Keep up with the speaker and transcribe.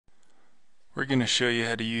We're going to show you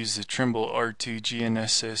how to use the Trimble R2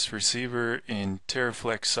 GNSS receiver in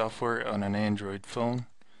TerraFlex software on an Android phone.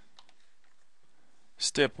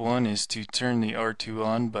 Step 1 is to turn the R2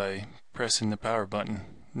 on by pressing the power button,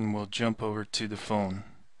 and we'll jump over to the phone.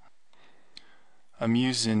 I'm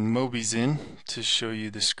using MobiZen to show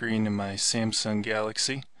you the screen in my Samsung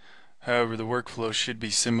Galaxy. However, the workflow should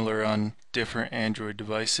be similar on different Android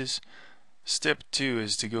devices. Step 2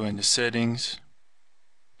 is to go into Settings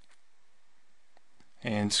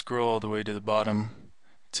and scroll all the way to the bottom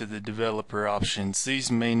to the developer options.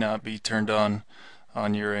 These may not be turned on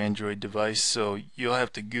your Android device, so you'll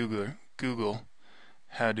have to Google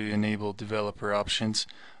how to enable developer options,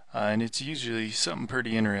 and it's usually something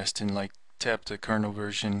pretty interesting, like tap the kernel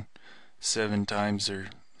version 7 times or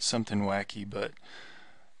something wacky. But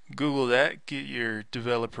Google that, get your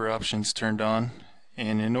developer options turned on,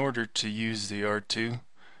 and in order to use the R2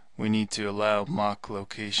 we need to allow mock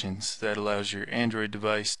locations. That allows your Android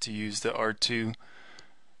device to use the R2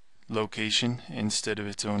 location instead of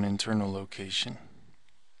its own internal location.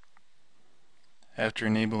 After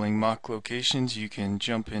enabling mock locations, you can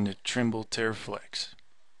jump into Trimble TerraFlex.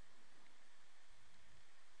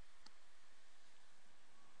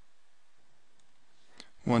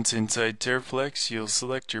 Once inside TerraFlex, you'll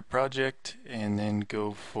select your project and then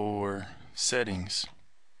go for Settings.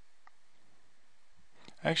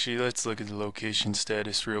 Actually, let's look at the location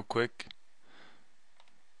status real quick.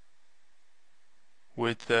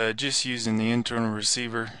 With just using the internal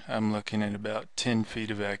receiver, I'm looking at about 10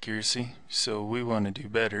 feet of accuracy, so we want to do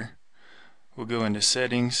better. We'll go into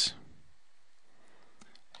Settings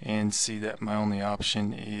and see that my only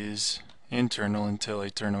option is internal until I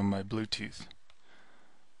turn on my Bluetooth.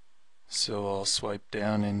 So I'll swipe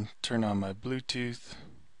down and turn on my Bluetooth.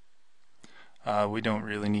 We don't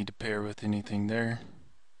really need to pair with anything there.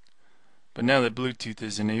 But now that Bluetooth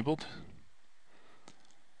is enabled,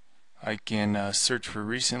 I can search for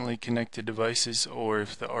recently connected devices, or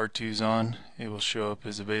if the R2 is on, it will show up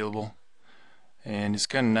as available. And it's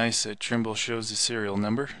kind of nice that Trimble shows the serial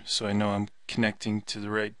number, so I know I'm connecting to the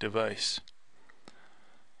right device.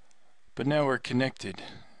 But now we're connected,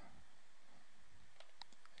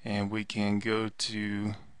 and we can go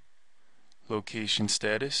to location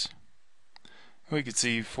status. We can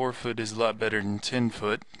see 4 foot is a lot better than 10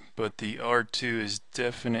 foot, but the R2 is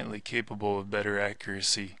definitely capable of better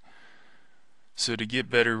accuracy. So to get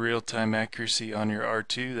better real-time accuracy on your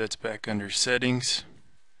R2, that's back under Settings,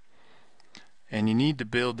 and you need to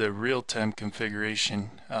build a real-time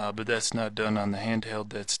configuration, but that's not done on the handheld,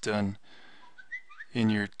 that's done in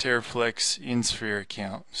your TerraFlex InSphere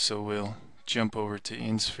account. So we'll jump over to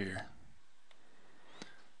InSphere.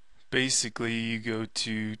 Basically, you go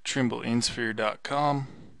to trimbleinsphere.com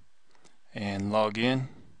and log in.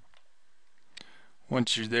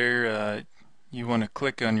 Once you're there, you want to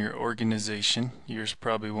click on your organization. Yours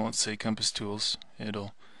probably won't say Compass Tools.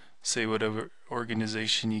 It'll say whatever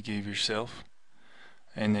organization you gave yourself.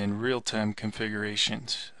 And then real-time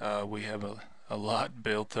configurations. We have a lot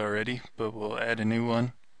built already, but we'll add a new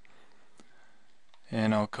one.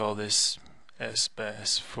 And I'll call this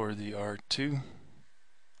SBAS for the R2.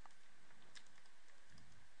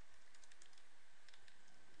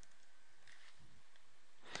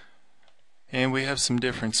 And we have some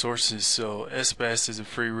different sources. So SBAS is a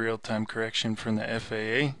free real-time correction from the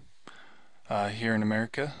FAA here in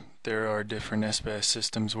America. There are different SBAS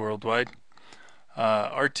systems worldwide.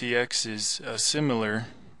 RTX is a similar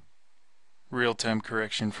real-time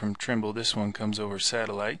correction from Trimble. This one comes over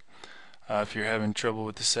satellite. If you're having trouble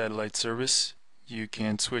with the satellite service, you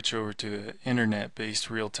can switch over to an internet-based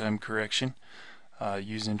real-time correction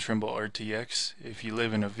using Trimble RTX. If you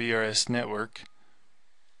live in a VRS network,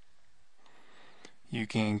 you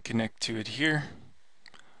can connect to it here,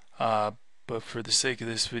 but for the sake of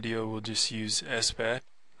this video we'll just use SBAS.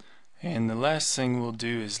 And the last thing we'll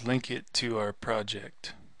do is link it to our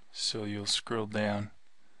project. So you'll scroll down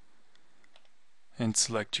and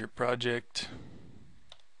select your project,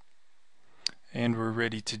 and we're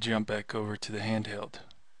ready to jump back over to the handheld.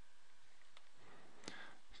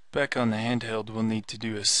 Back on the handheld, we'll need to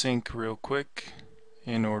do a sync real quick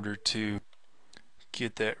in order to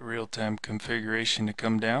get that real-time configuration to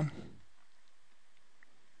come down.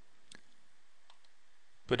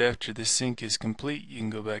 But after the sync is complete, you can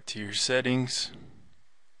go back to your settings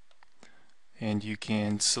and you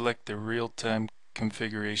can select the real-time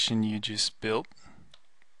configuration you just built.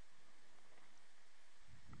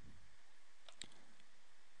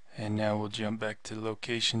 And now we'll jump back to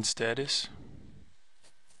location status.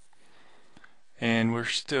 And we're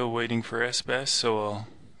still waiting for SBAS, so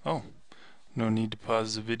no need to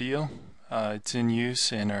pause the video. It's in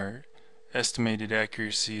use and our estimated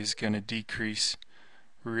accuracy is going to decrease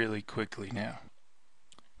really quickly now.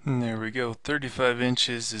 And there we go. 35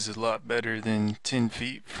 inches is a lot better than 10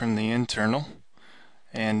 feet from the internal.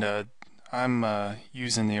 And I'm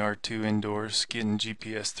using the R2 indoors, getting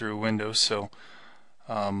GPS through a window, so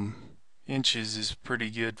inches is pretty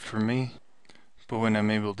good for me. But when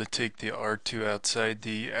I'm able to take the R2 outside,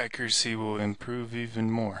 the accuracy will improve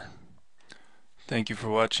even more. Thank you for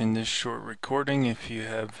watching this short recording. If you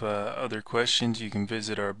have other questions, you can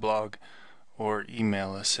visit our blog or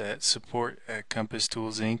email us at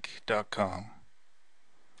support@compasstoolsinc.com.